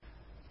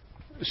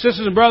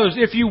Sisters and brothers,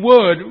 if you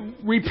would,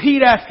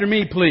 repeat after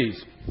me,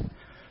 please.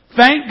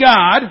 Thank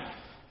God,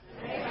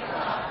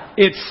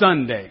 it's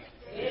Sunday.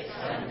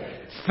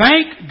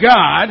 Thank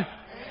God,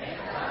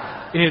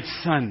 it's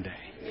Sunday.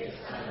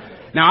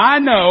 Now I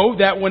know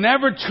that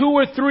whenever 2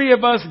 or 3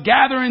 of us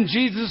gather in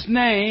Jesus'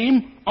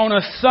 name on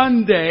a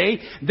Sunday,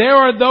 there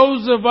are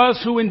those of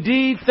us who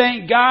indeed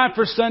thank God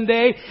for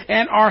Sunday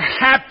and are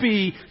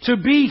happy to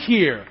be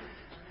here.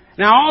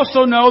 Now I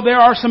also know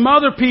there are some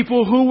other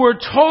people who were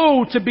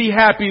told to be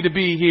happy to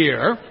be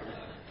here.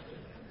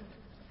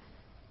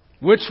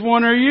 Which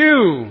one are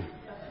you?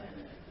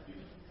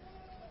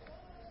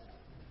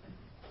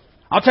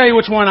 I'll tell you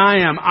which one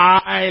I am.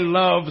 I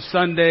love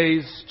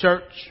Sundays,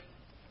 church.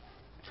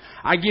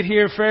 I get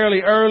here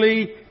fairly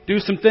early, do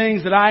some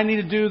things that I need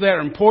to do that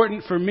are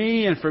important for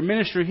me and for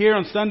ministry here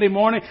on Sunday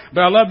morning.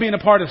 But I love being a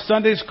part of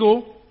Sunday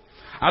school.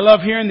 I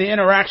love hearing the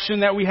interaction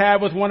that we have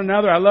with one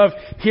another. I love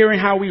hearing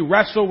how we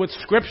wrestle with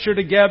Scripture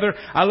together.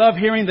 I love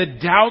hearing the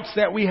doubts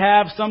that we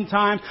have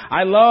sometimes.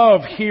 I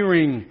love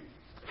hearing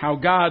how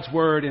God's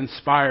Word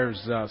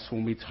inspires us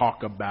when we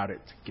talk about it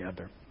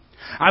together.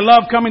 I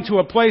love coming to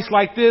a place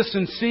like this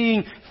and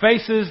seeing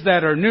faces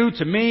that are new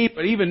to me,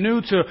 but even new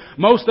to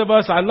most of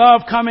us. I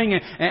love coming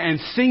and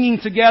singing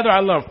together. I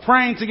love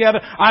praying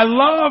together. I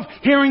love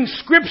hearing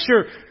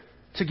Scripture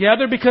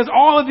together because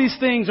all of these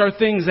things are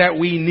things that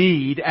we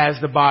need as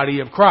the body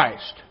of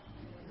Christ.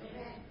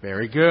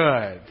 Very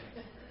good.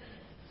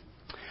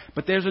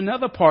 But there's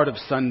another part of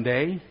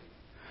Sunday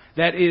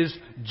that is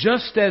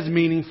just as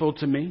meaningful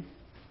to me.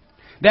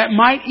 That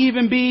might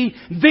even be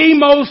the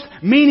most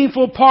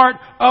meaningful part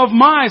of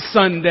my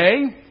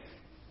Sunday.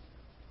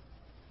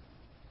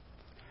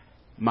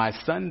 My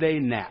Sunday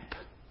nap.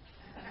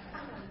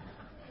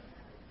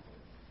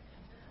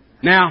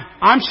 Now,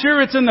 I'm sure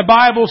it's in the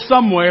Bible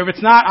somewhere. If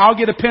it's not, I'll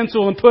get a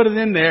pencil and put it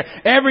in there.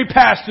 Every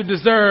pastor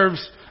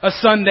deserves a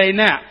Sunday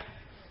nap.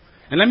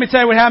 And let me tell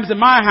you what happens at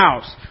my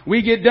house.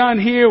 We get done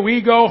here,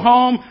 we go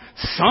home.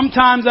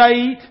 Sometimes I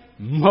eat.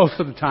 Most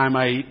of the time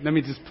I eat. Let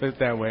me just put it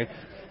that way.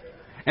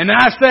 And then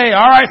I say,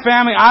 all right,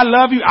 family, I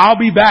love you. I'll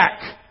be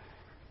back.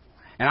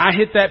 And I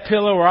hit that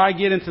pillow or I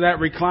get into that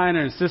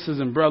recliner, and sisters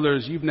and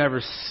brothers, you've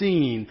never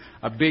seen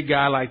a big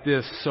guy like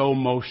this so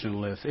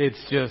motionless.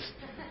 It's just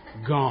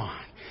gone.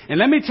 And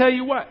let me tell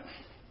you what.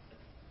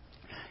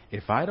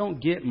 If I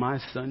don't get my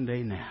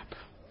Sunday nap.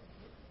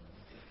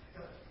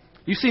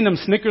 You seen them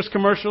Snickers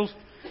commercials?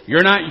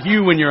 You're not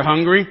you when you're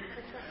hungry.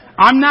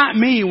 I'm not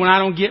me when I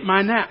don't get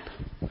my nap.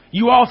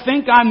 You all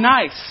think I'm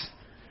nice.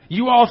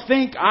 You all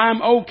think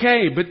I'm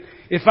okay, but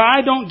if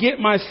I don't get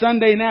my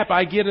Sunday nap,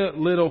 I get a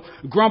little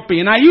grumpy.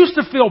 And I used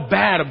to feel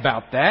bad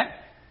about that.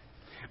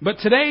 But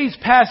today's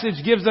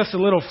passage gives us a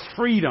little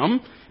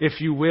freedom,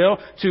 if you will,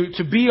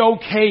 to be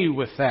okay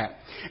with that.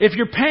 If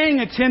you're paying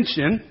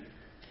attention,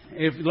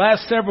 the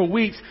last several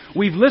weeks,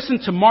 we've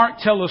listened to Mark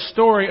tell a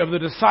story of the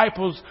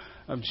disciples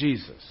of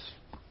Jesus.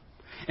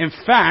 In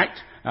fact,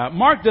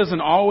 Mark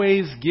doesn't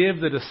always give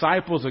the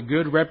disciples a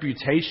good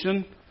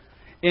reputation.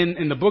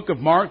 In the book of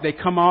Mark, they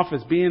come off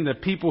as being the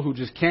people who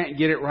just can't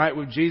get it right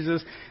with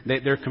Jesus.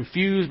 They're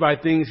confused by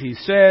things he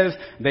says.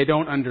 They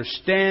don't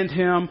understand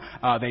him.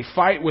 They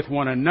fight with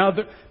one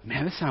another.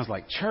 Man, this sounds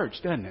like church,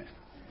 doesn't it?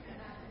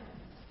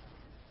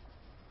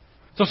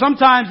 So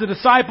sometimes the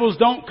disciples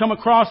don't come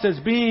across as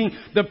being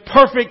the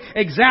perfect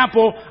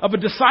example of a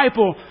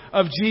disciple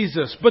of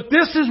Jesus. But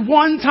this is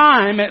one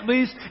time, at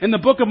least in the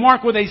book of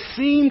Mark, where they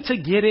seem to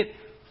get it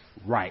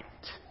right.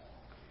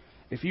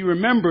 If you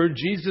remember,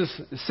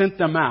 Jesus sent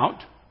them out.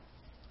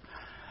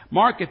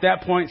 Mark at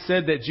that point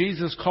said that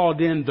Jesus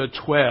called in the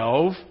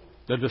 12,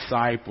 the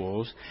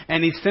disciples,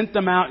 and he sent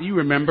them out, you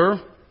remember,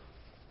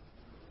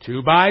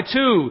 2 by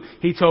 2.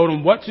 He told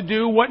them what to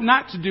do, what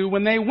not to do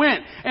when they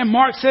went. And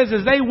Mark says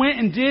as they went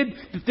and did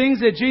the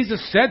things that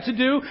Jesus said to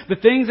do, the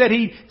things that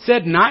he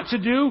said not to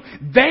do,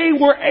 they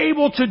were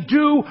able to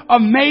do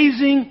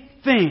amazing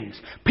things.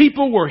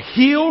 People were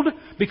healed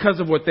because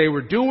of what they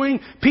were doing.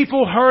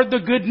 People heard the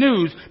good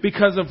news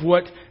because of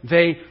what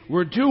they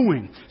were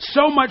doing.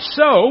 So much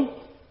so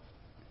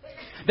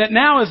that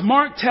now, as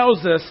Mark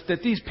tells us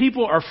that these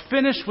people are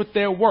finished with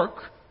their work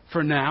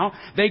for now,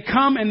 they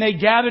come and they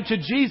gather to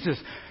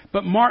Jesus.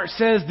 But Mark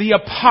says the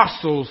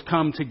apostles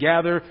come to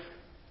gather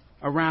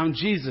around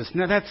Jesus.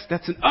 Now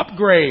that's an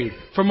upgrade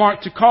for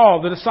Mark to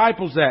call the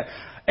disciples that.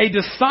 A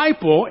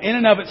disciple in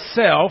and of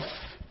itself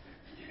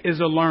is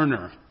a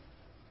learner.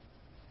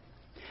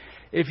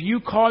 If you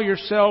call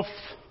yourself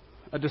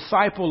a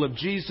disciple of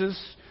Jesus,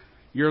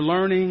 you're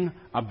learning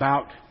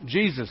about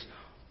Jesus.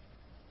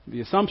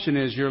 The assumption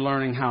is you're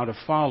learning how to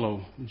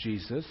follow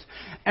Jesus.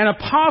 An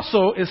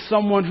apostle is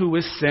someone who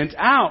is sent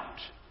out.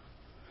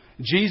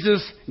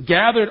 Jesus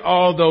gathered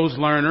all those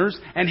learners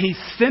and he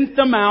sent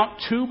them out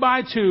 2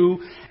 by 2.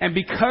 And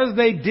because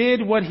they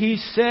did what he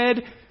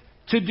said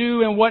to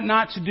do and what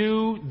not to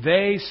do,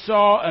 they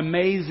saw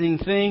amazing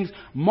things.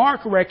 Mark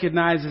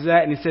recognizes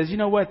that and he says, you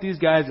know what? These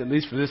guys, at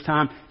least for this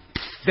time,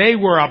 they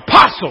were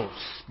apostles.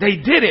 They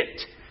did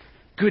it.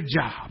 Good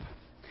job.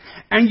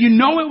 And you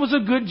know it was a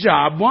good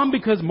job. One,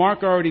 because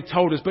Mark already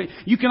told us, but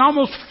you can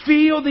almost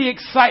feel the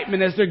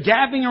excitement as they're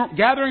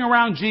gathering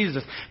around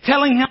Jesus,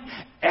 telling him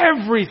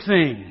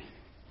everything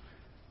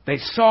they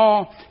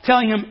saw,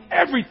 telling him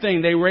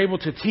everything they were able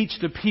to teach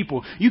the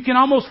people. You can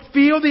almost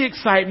feel the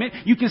excitement.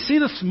 You can see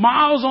the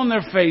smiles on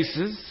their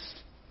faces.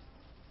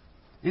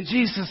 And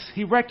Jesus,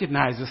 he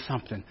recognizes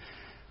something.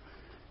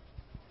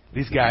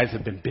 These guys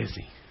have been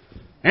busy.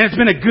 And it's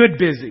been a good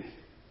busy.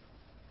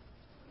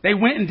 They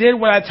went and did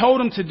what I told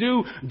them to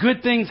do.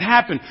 Good things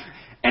happen.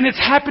 And it's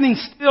happening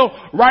still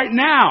right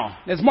now.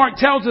 As Mark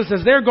tells us,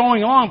 as they're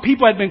going along,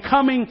 people had been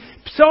coming.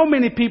 So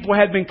many people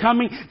had been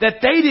coming that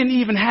they didn't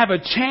even have a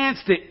chance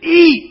to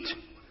eat.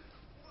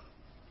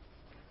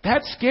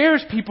 That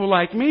scares people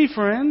like me,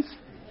 friends.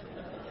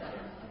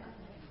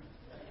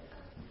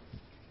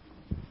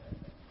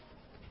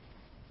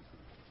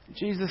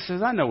 Jesus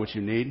says, I know what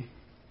you need.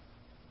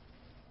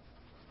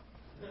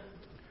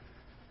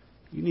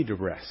 You need to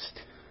rest.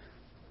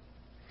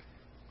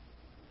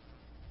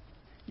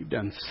 You've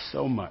done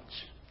so much.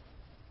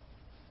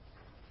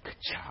 Good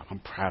job. I'm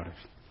proud of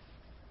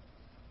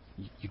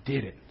you. You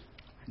did it.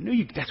 I knew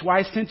you. That's why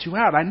I sent you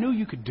out. I knew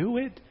you could do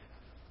it.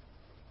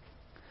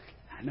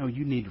 I know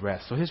you need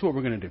rest. So here's what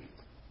we're going to do.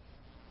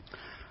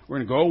 We're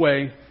going to go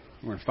away.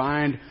 We're going to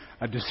find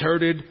a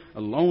deserted, a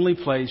lonely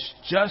place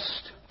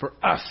just for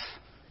us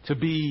to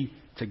be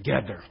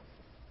together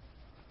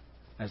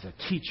as a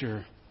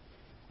teacher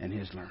and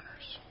his learners.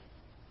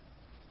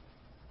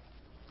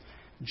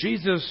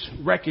 Jesus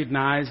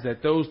recognized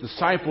that those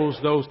disciples,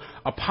 those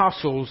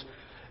apostles,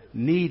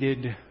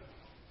 needed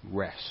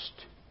rest.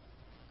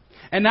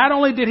 And not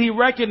only did he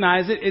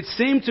recognize it, it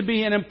seemed to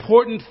be an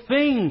important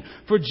thing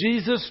for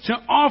Jesus to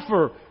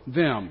offer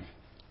them.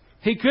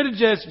 He could have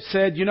just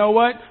said, you know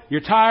what?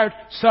 You're tired.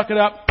 Suck it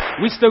up.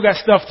 We still got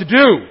stuff to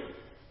do.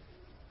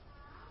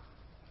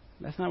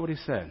 That's not what he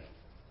said.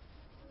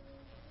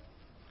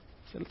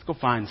 He said, let's go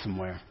find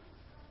somewhere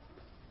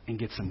and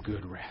get some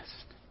good rest.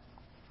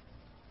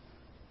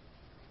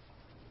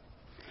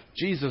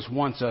 Jesus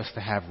wants us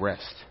to have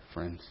rest,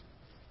 friends.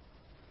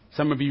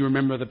 Some of you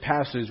remember the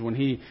passage when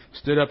he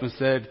stood up and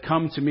said,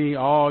 come to me,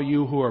 all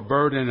you who are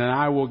burdened, and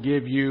I will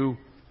give you.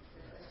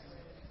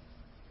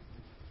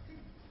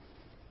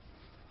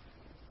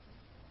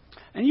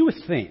 And you would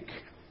think,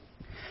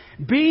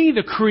 being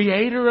the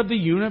creator of the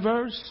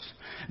universe,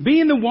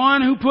 being the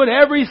one who put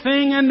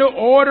everything into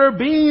order,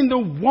 being the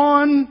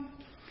one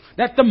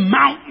that the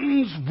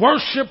mountains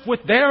worship with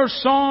their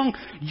song,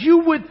 you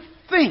would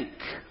think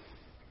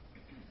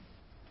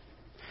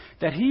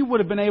that he would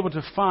have been able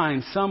to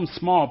find some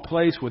small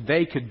place where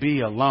they could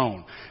be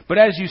alone. But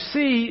as you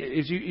see,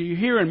 as you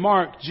hear in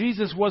Mark,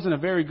 Jesus wasn't a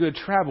very good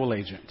travel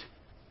agent.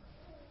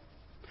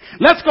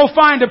 Let's go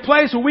find a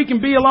place where we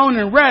can be alone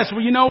and rest.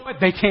 Well, you know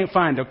what? They can't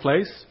find a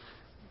place.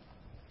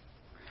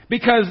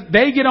 Because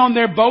they get on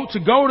their boat to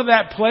go to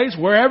that place,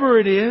 wherever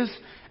it is,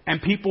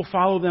 and people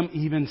follow them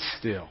even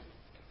still.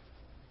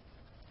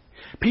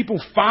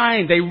 People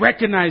they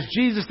recognize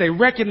Jesus, they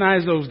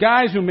recognize those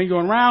guys who've been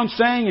going around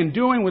saying and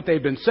doing what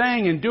they've been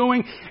saying and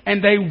doing,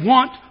 and they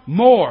want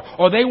more,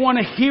 or they want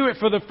to hear it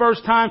for the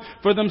first time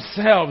for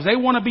themselves. They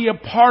want to be a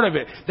part of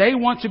it. They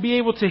want to be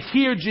able to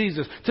hear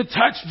Jesus, to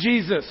touch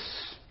Jesus.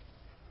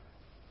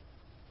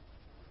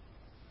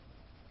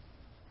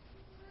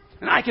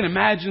 And I can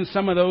imagine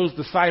some of those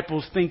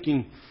disciples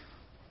thinking,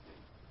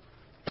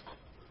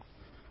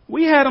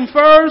 we had them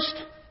first.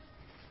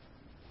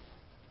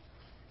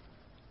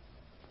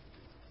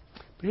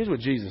 But here's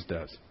what Jesus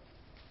does.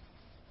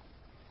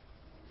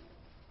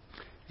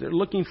 They're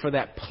looking for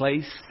that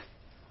place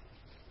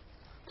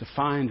to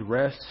find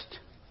rest.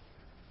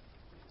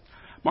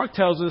 Mark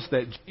tells us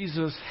that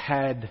Jesus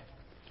had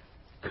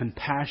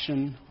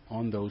compassion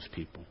on those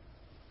people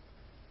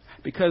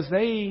because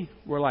they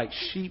were like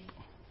sheep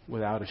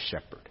without a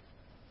shepherd.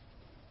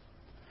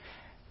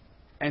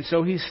 And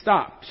so he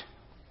stopped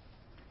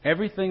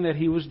everything that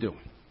he was doing.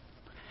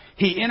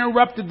 He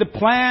interrupted the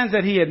plans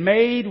that he had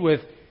made with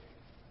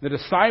the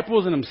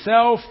disciples and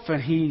himself,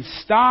 and he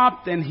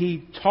stopped and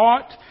he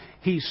taught,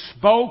 he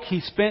spoke,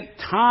 he spent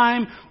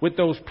time with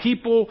those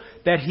people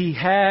that he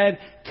had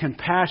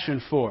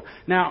compassion for.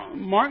 Now,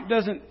 Mark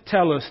doesn't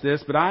tell us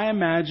this, but I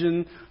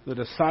imagine the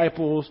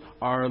disciples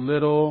are a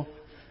little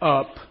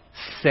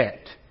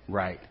upset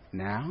right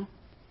now.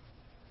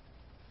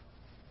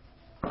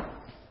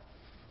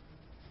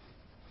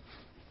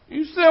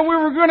 You said we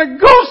were going to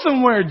go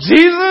somewhere,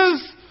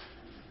 Jesus.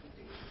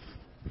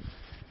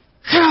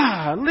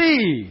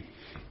 Golly.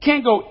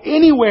 Can't go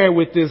anywhere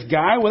with this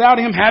guy without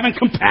him having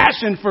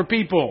compassion for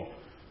people.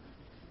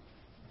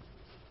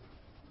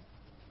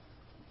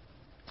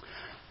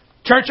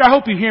 Church, I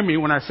hope you hear me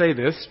when I say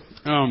this.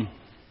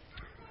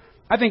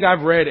 I think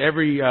I've read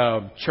every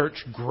church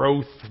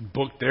growth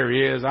book there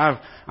is.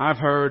 I've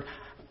heard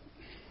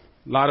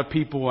A lot of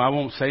people, I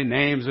won't say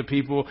names of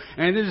people,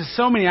 and there's just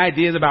so many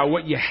ideas about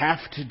what you have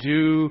to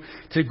do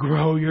to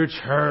grow your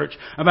church,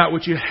 about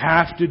what you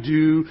have to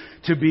do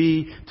to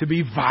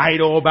be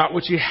vital, about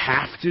what you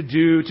have to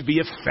do to be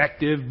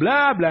effective,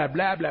 blah, blah,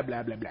 blah, blah,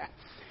 blah, blah, blah.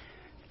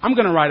 I'm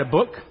going to write a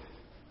book,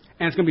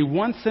 and it's going to be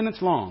one sentence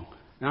long,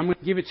 and I'm going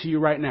to give it to you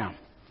right now.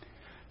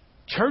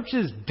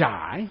 Churches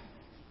die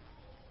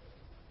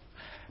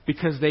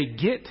because they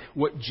get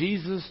what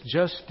Jesus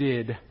just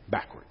did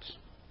backwards.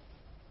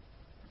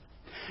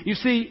 You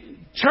see,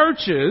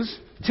 churches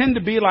tend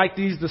to be like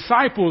these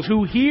disciples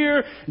who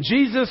hear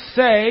Jesus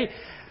say,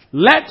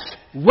 let's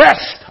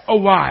rest a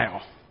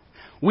while.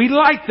 We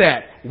like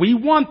that. We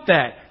want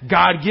that.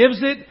 God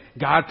gives it.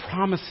 God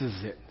promises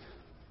it.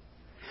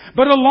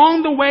 But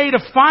along the way to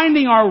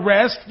finding our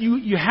rest,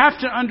 you have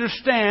to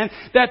understand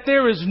that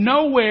there is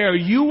nowhere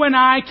you and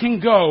I can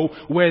go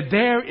where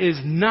there is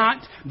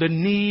not the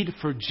need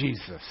for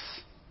Jesus.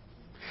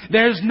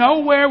 There's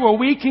nowhere where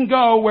we can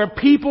go where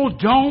people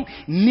don't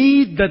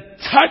need the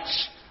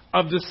touch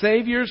of the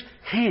Savior's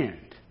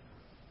hand.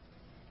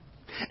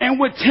 And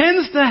what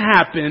tends to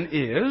happen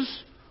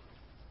is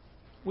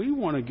we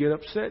want to get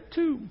upset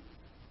too.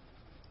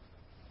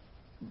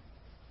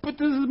 But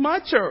this is my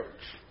church.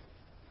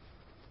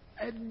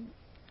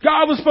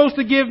 God was supposed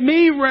to give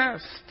me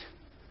rest.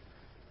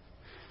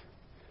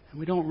 And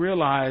we don't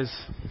realize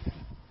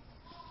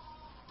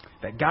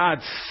that God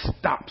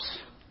stops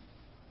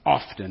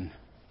often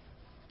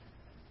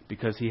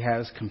because He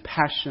has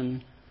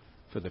compassion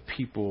for the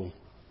people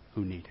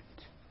who need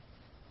it.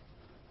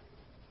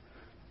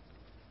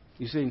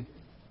 You see,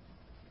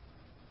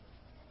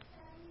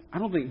 I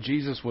don't think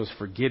Jesus was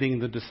forgetting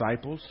the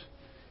disciples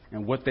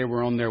and what they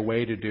were on their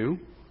way to do.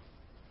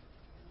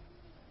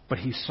 But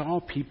He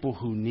saw people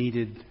who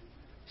needed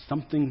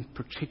something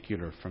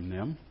particular from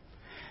them.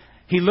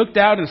 He looked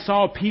out and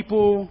saw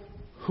people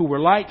who were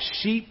like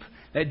sheep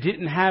that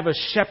didn't have a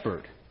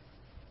shepherd.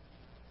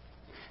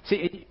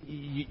 See,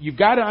 you've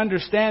got to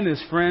understand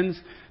this, friends.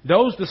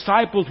 Those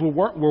disciples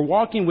were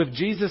walking with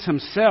Jesus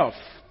Himself.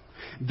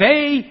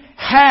 They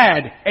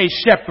had a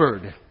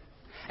shepherd.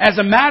 As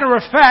a matter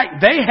of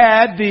fact, they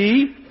had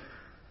the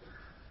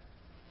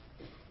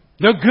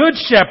good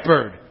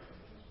shepherd.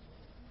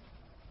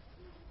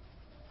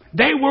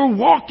 They were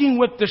walking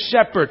with the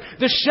shepherd.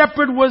 The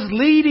shepherd was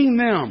leading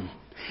them.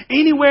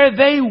 Anywhere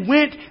they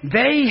went,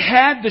 they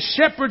had the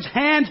shepherd's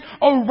hand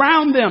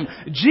around them.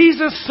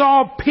 Jesus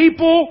saw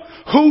people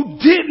who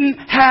didn't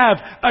have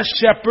a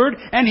shepherd,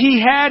 and He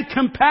had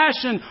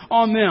compassion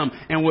on them.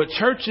 And what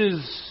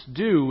churches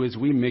do is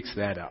we mix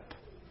that up.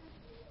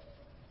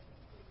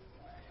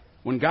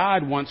 When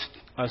God wants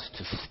us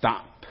to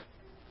stop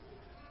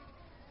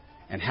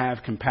and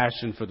have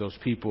compassion for those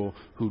people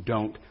who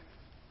don't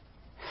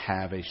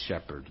have a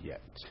shepherd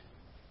yet.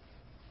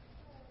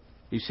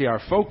 You see,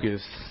 our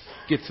focus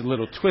gets a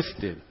little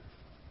twisted.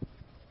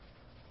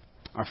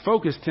 Our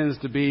focus tends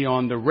to be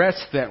on the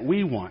rest that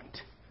we want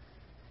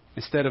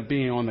instead of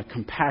being on the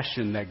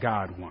compassion that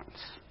God wants.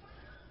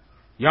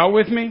 Y'all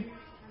with me?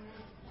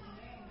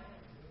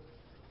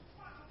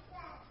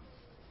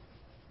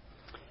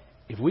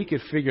 If we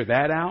could figure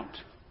that out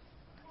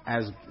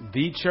as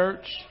the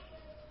church,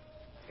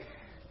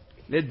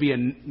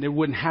 there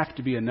wouldn't have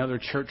to be another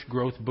church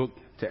growth book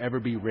to ever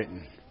be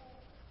written.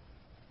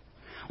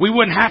 We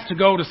wouldn't have to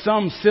go to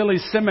some silly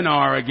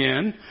seminar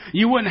again.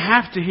 You wouldn't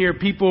have to hear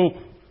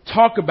people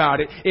talk about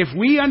it. If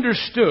we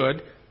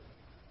understood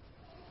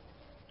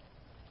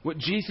what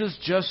Jesus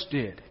just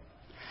did,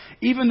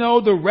 even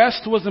though the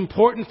rest was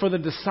important for the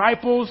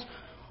disciples,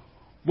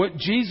 what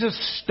Jesus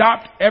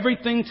stopped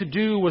everything to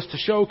do was to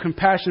show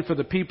compassion for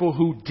the people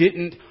who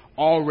didn't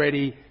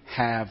already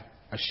have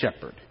a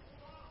shepherd.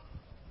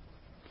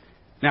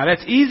 Now,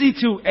 that's easy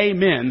to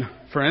amen,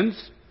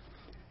 friends,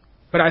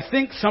 but I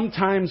think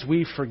sometimes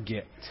we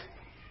forget.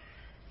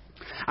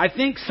 I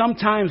think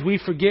sometimes we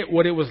forget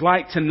what it was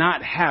like to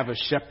not have a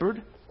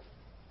shepherd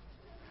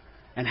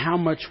and how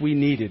much we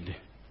needed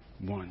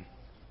one.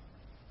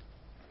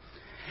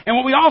 And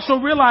what we also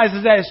realize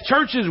is that as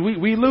churches,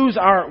 we lose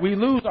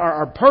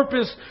our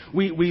purpose.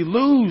 We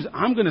lose,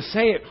 I'm going to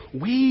say it,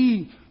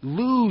 we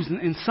lose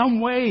in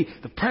some way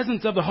the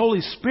presence of the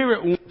Holy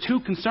Spirit when we're too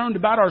concerned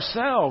about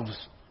ourselves.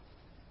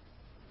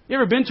 You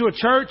ever been to a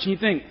church and you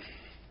think,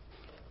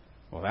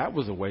 well, that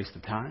was a waste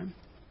of time?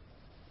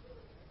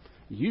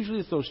 Usually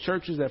it's those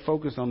churches that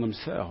focus on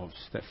themselves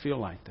that feel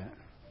like that.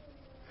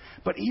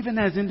 But even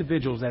as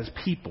individuals, as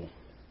people,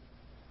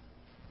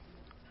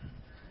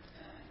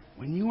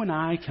 when you and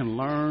I can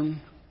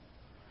learn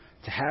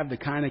to have the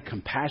kind of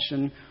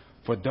compassion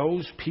for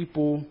those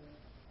people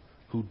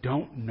who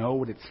don't know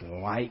what it's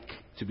like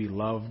to be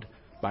loved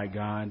by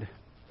God,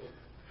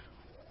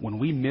 when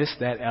we miss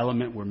that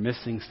element, we're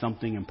missing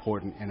something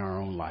important in our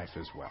own life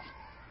as well.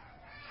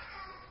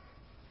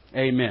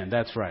 Amen.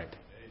 That's right.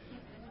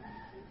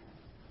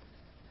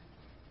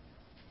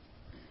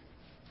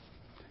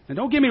 And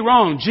don't get me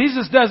wrong,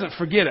 Jesus doesn't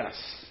forget us.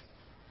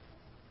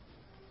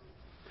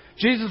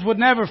 Jesus would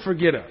never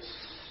forget us.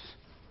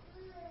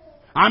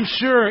 I'm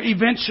sure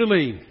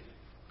eventually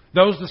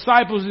those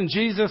disciples and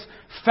Jesus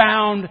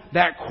found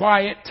that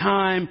quiet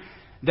time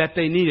that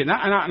they needed.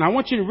 And I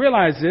want you to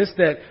realize this,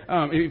 that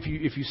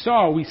if you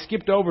saw, we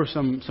skipped over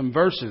some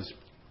verses.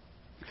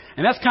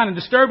 And that's kind of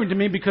disturbing to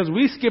me because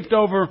we skipped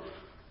over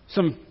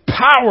some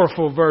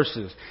powerful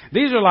verses.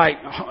 These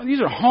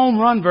are home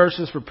run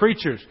verses for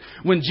preachers.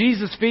 When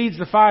Jesus feeds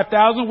the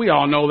 5,000, we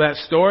all know that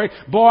story.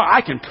 Boy,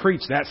 I can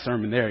preach that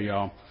sermon there,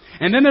 y'all.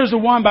 And then there's the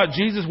one about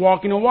Jesus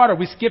walking on water.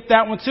 We skipped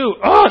that one too.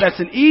 Oh, that's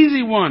an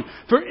easy one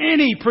for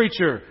any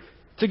preacher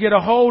to get a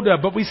hold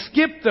of. But we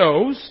skip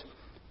those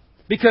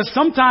because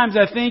sometimes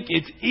I think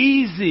it's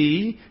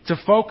easy to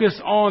focus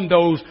on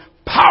those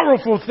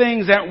powerful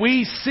things that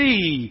we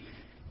see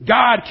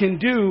God can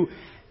do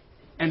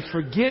and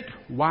forget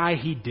why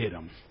He did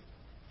them.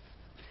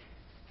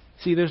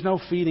 See, there's no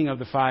feeding of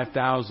the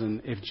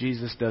 5,000 if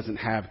Jesus doesn't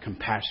have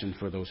compassion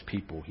for those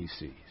people He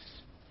sees.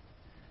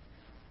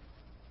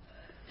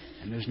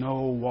 And there's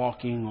no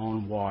walking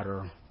on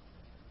water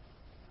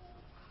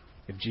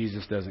if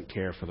Jesus doesn't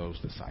care for those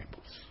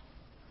disciples.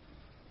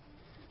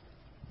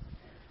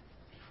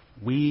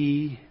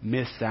 We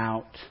miss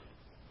out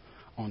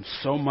on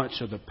so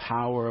much of the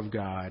power of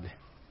God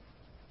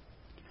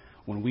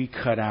when we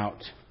cut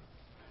out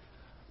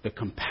the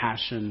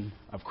compassion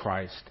of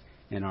Christ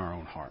in our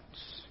own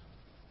hearts.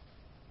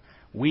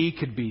 We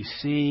could be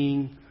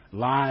seeing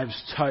lives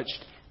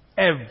touched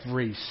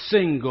every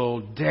single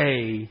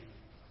day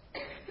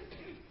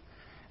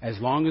as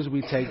long as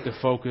we take the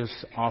focus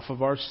off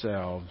of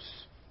ourselves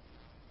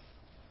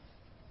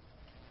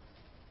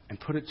and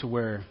put it to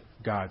where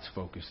God's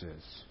focus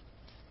is.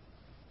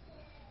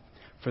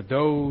 For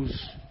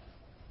those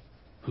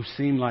who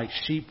seem like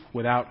sheep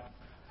without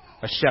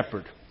a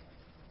shepherd.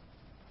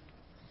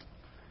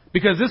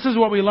 Because this is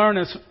what we learn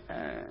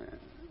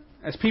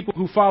as people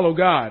who follow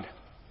God.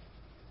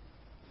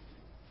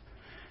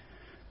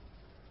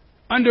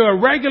 Under a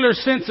regular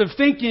sense of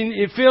thinking,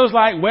 it feels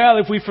like, well,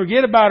 if we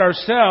forget about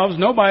ourselves,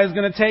 nobody's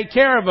going to take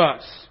care of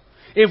us.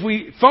 If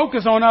we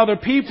focus on other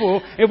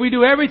people, if we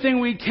do everything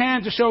we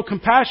can to show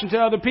compassion to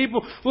other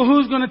people, well,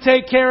 who's going to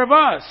take care of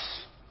us?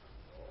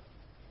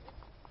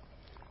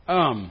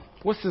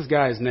 What's this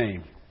guy's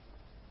name?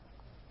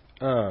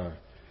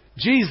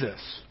 Jesus.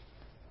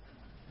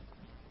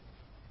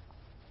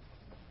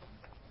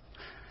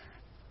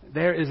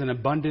 There is an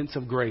abundance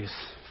of grace,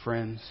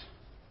 friends,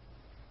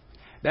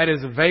 that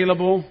is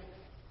available,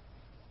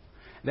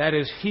 that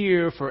is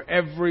here for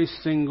every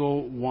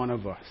single one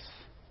of us.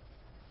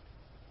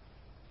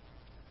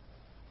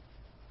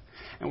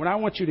 And what I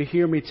want you to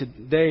hear me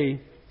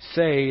today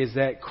say is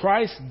that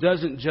Christ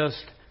doesn't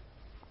just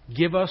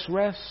give us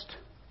rest.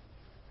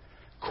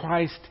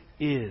 Christ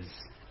is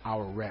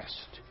our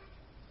rest.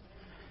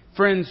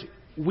 Friends,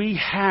 we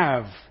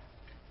have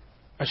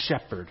a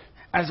shepherd.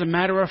 As a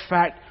matter of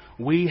fact,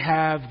 we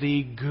have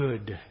the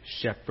good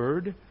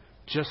shepherd,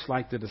 just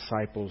like the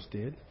disciples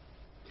did.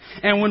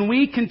 And when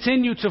we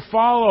continue to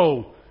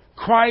follow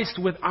Christ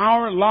with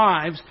our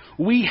lives,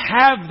 we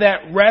have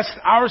that rest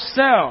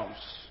ourselves.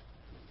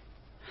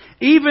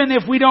 Even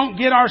if we don't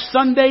get our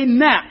Sunday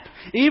nap,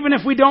 even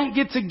if we don't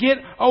get to get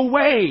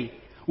away,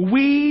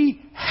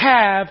 we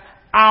have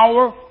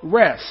our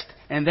rest.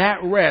 And that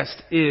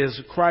rest is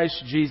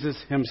Christ Jesus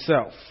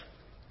Himself.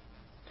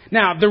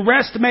 Now, the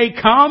rest may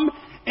come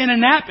in a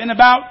nap in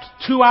about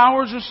 2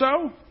 hours or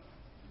so.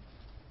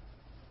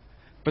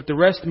 But the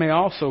rest may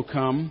also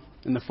come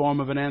in the form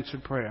of an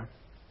answered prayer.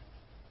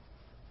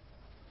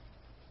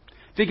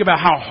 Think about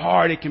how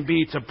hard it can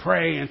be to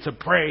pray and to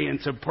pray and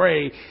to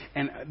pray.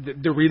 And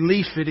the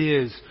relief it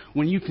is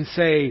when you can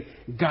say,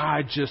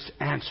 God just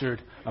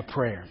answered a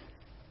prayer.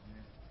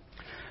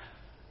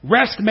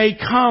 Rest may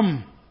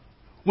come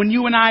when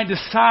you and I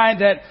decide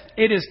that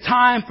it is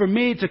time for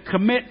me to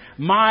commit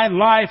my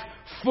life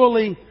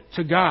fully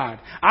to God.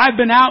 I've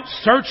been out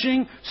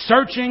searching,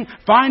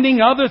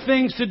 finding other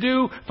things to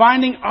do,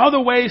 finding other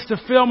ways to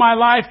fill my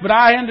life. But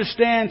I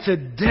understand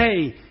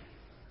today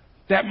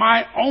that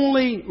my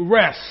only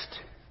rest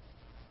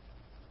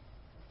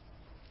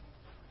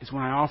is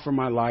when I offer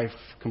my life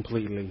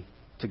completely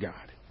to God.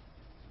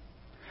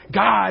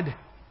 God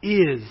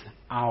is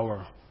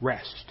our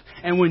rest.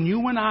 And when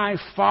you and I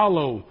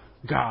follow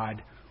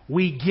God,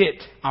 we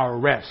get our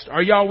rest.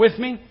 Are y'all with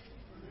me?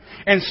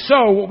 And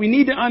so what we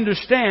need to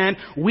understand,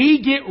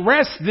 we get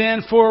rest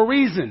then for a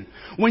reason.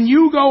 When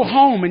you go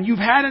home and you've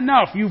had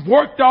enough, you've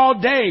worked all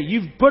day,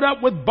 you've put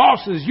up with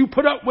bosses, you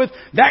put up with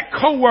that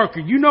coworker,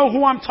 you know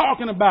who I'm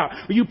talking about,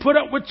 or you put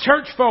up with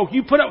church folk,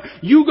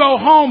 you go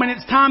home and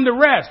it's time to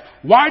rest.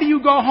 Why do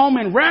you go home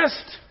and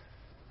rest?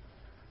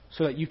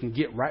 So that you can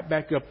get right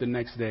back up the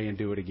next day and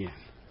do it again.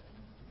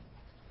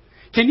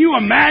 Can you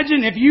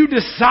imagine if you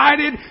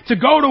decided to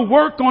go to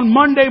work on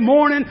Monday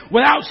morning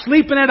without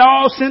sleeping at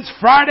all since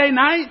Friday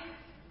night?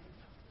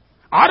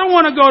 I don't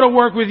want to go to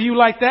work with you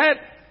like that.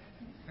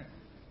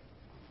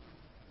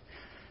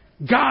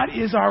 God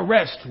is our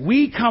rest.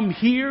 We come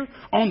here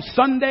on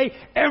Sunday,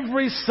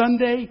 every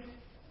Sunday,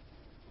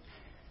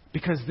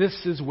 Because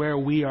this is where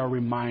we are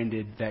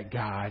reminded that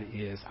God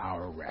is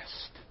our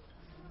rest.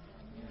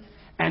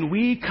 And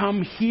we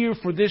come here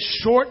for this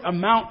short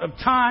amount of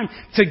time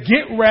to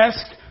get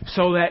rest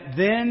so that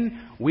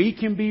then we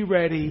can be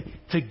ready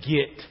to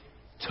get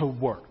to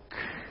work.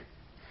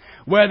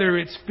 Whether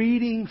it's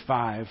feeding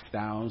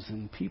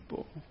 5,000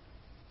 people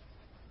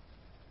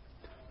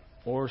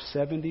or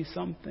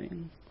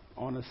 70-something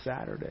on a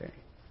Saturday.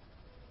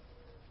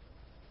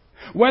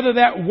 Whether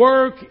that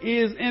work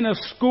is in a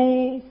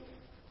school,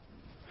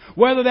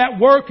 whether that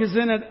work is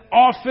in an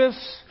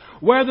office,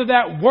 whether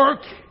that work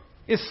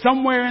is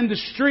somewhere in the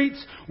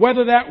streets,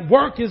 whether that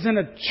work is in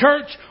a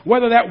church,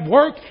 whether that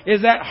work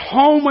is at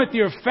home with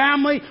your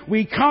family,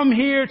 we come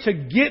here to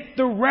get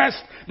the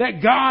rest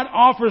that God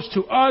offers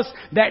to us,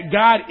 that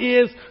God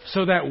is,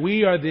 so that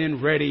we are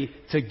then ready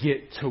to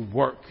get to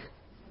work.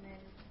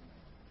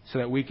 So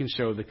that we can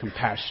show the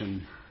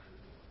compassion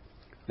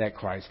that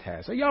Christ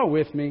has. Are y'all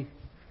with me?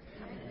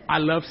 I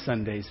love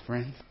Sundays,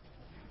 friends.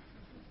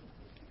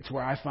 It's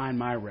where I find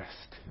my rest.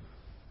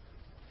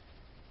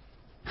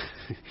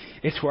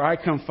 It's where I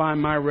come find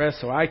my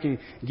rest so I can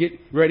get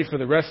ready for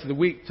the rest of the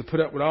week to put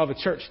up with all the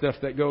church stuff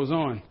that goes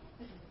on.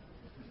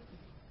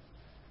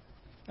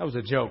 That was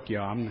a joke,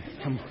 y'all.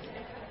 Come on.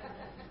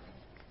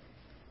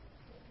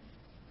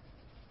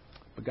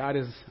 But God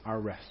is our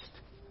rest.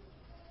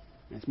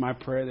 It's my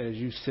prayer that as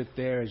you sit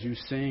there, as you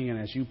sing, and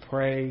as you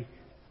pray,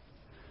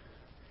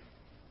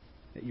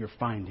 that you're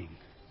finding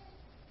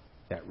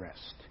that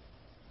rest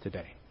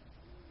today.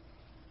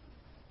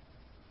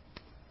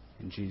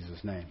 In Jesus'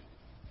 name.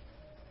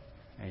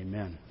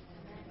 Amen.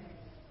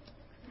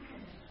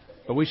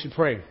 But we should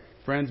pray,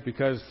 friends,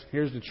 because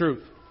here's the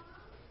truth.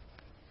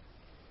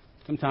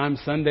 Sometimes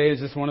Sunday is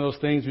just one of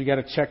those things we got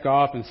to check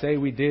off and say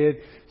we did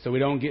so we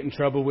don't get in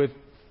trouble with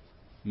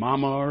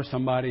mama or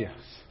somebody else.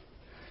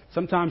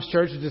 Sometimes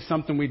church is just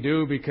something we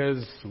do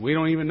because we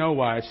don't even know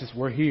why. It's just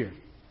we're here.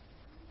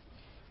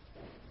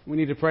 We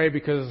need to pray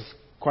because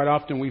quite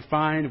often we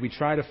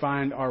try to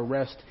find our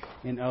rest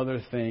in other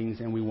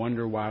things, and we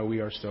wonder why we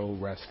are so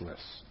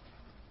restless.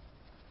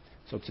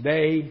 So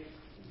today,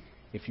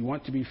 if you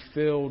want to be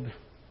filled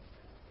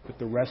with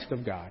the rest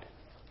of God,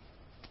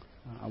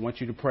 I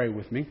want you to pray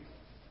with me.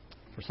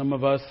 For some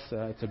of us,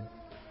 it's an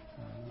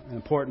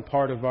important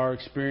part of our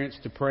experience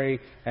to pray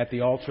at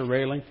the altar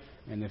railing.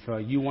 And if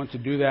you want to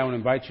do that, I want to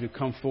invite you to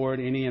come forward,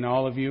 any and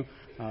all of you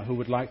who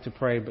would like to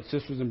pray. But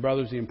sisters and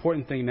brothers, the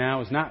important thing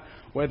now is not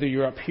whether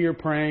you're up here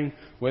praying,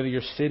 whether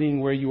you're sitting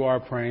where you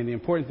are praying. The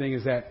important thing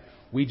is that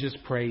we just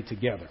pray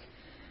together.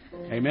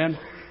 Amen?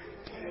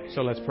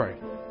 So let's pray.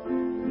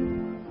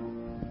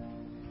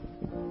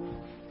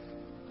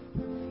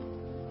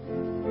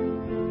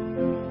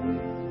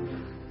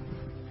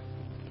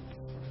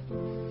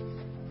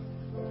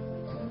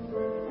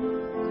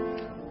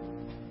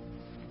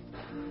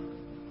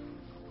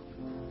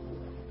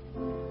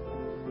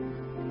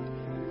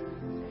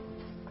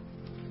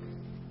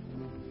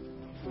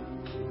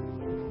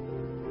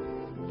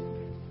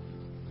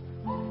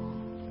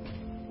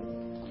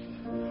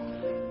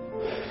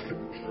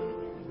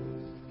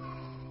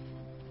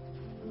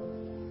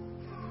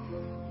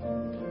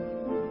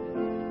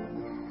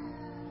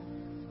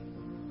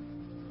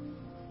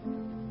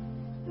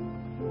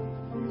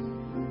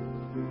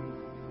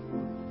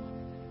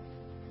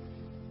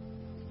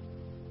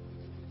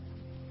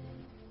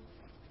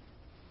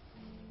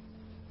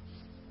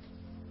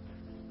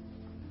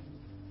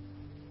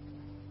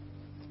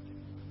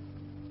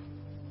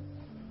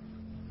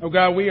 Oh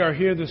God, we are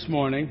here this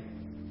morning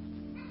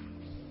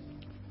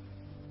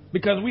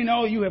because we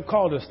know you have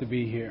called us to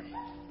be here.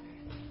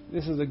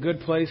 This is a good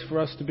place for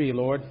us to be,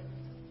 Lord.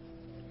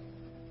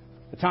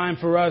 A time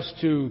for us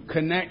to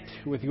connect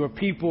with your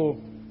people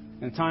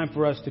and a time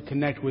for us to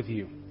connect with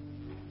you.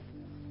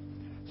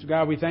 So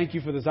God, we thank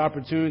you for this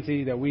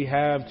opportunity that we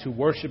have to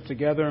worship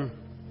together.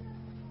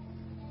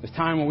 This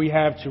time when we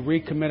have to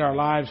recommit our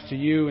lives to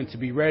you and to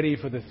be ready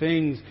for the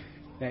things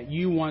that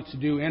you want to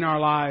do in our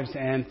lives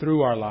and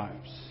through our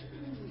lives.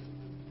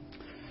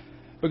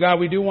 But God,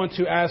 we do want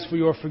to ask for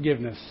your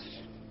forgiveness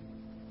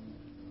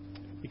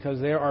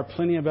because there are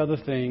plenty of other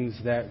things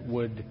that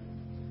would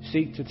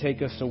seek to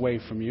take us away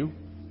from you.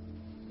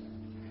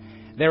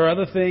 There are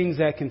other things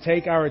that can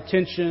take our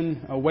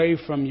attention away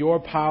from your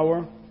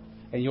power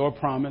and your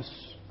promise.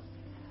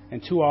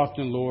 And too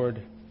often,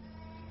 Lord,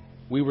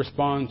 we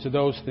respond to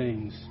those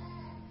things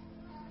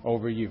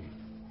over you.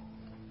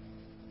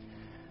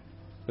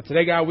 But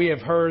today, God, we have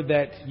heard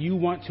that you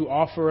want to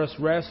offer us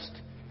rest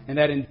and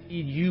that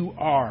indeed you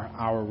are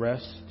our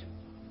rest.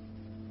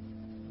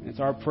 And it's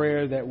our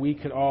prayer that we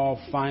could all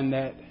find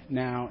that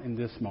now in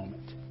this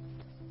moment.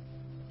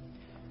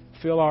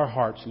 Fill our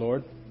hearts,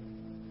 Lord,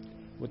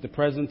 with the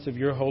presence of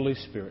your Holy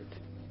Spirit,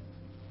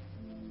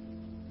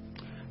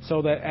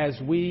 so that as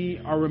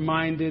we are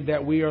reminded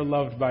that we are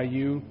loved by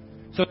you,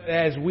 so that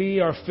as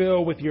we are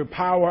filled with your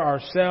power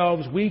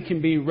ourselves, we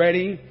can be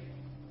ready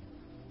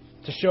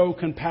to show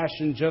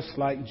compassion just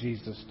like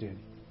Jesus did,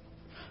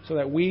 so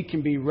that we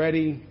can be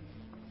ready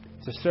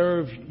to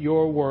serve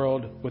your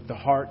world with the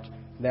heart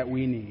that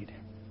we need.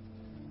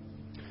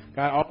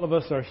 God, all of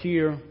us are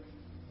here.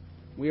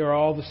 We are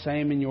all the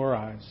same in your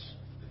eyes.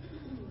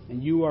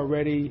 And you are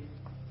ready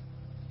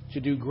to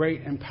do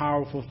great and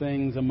powerful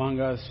things among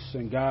us.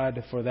 And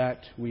God, for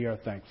that we are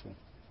thankful.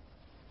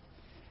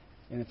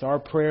 And it's our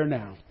prayer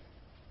now,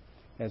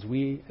 as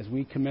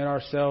we commit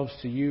ourselves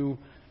to you,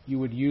 you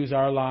would use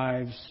our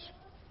lives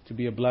to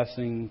be a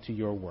blessing to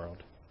your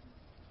world.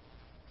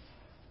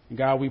 And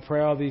God, we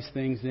pray all these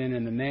things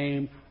in the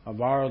name of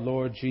our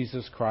Lord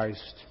Jesus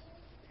Christ,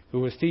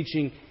 who is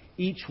teaching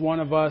each one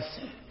of us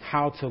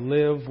how to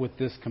live with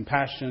this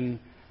compassion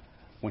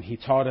when he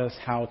taught us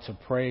how to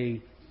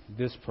pray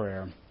this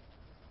prayer.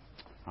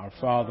 Our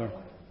Father,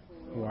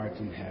 who art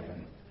in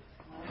heaven,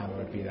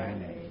 hallowed be thy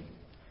name.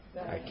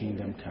 Thy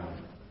kingdom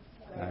come,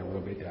 thy will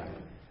be done,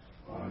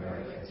 on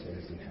earth as it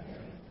is in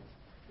heaven.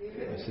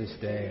 Give us this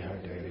day our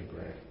daily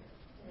bread,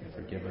 and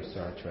forgive us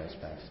our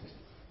trespasses,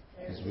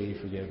 as we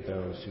forgive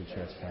those who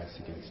trespass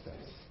against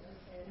us.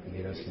 And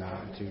lead us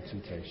not into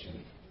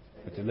temptation,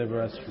 but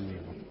deliver us from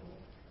evil.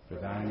 For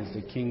thine is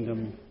the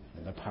kingdom,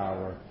 and the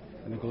power,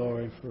 and the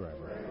glory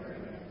forever.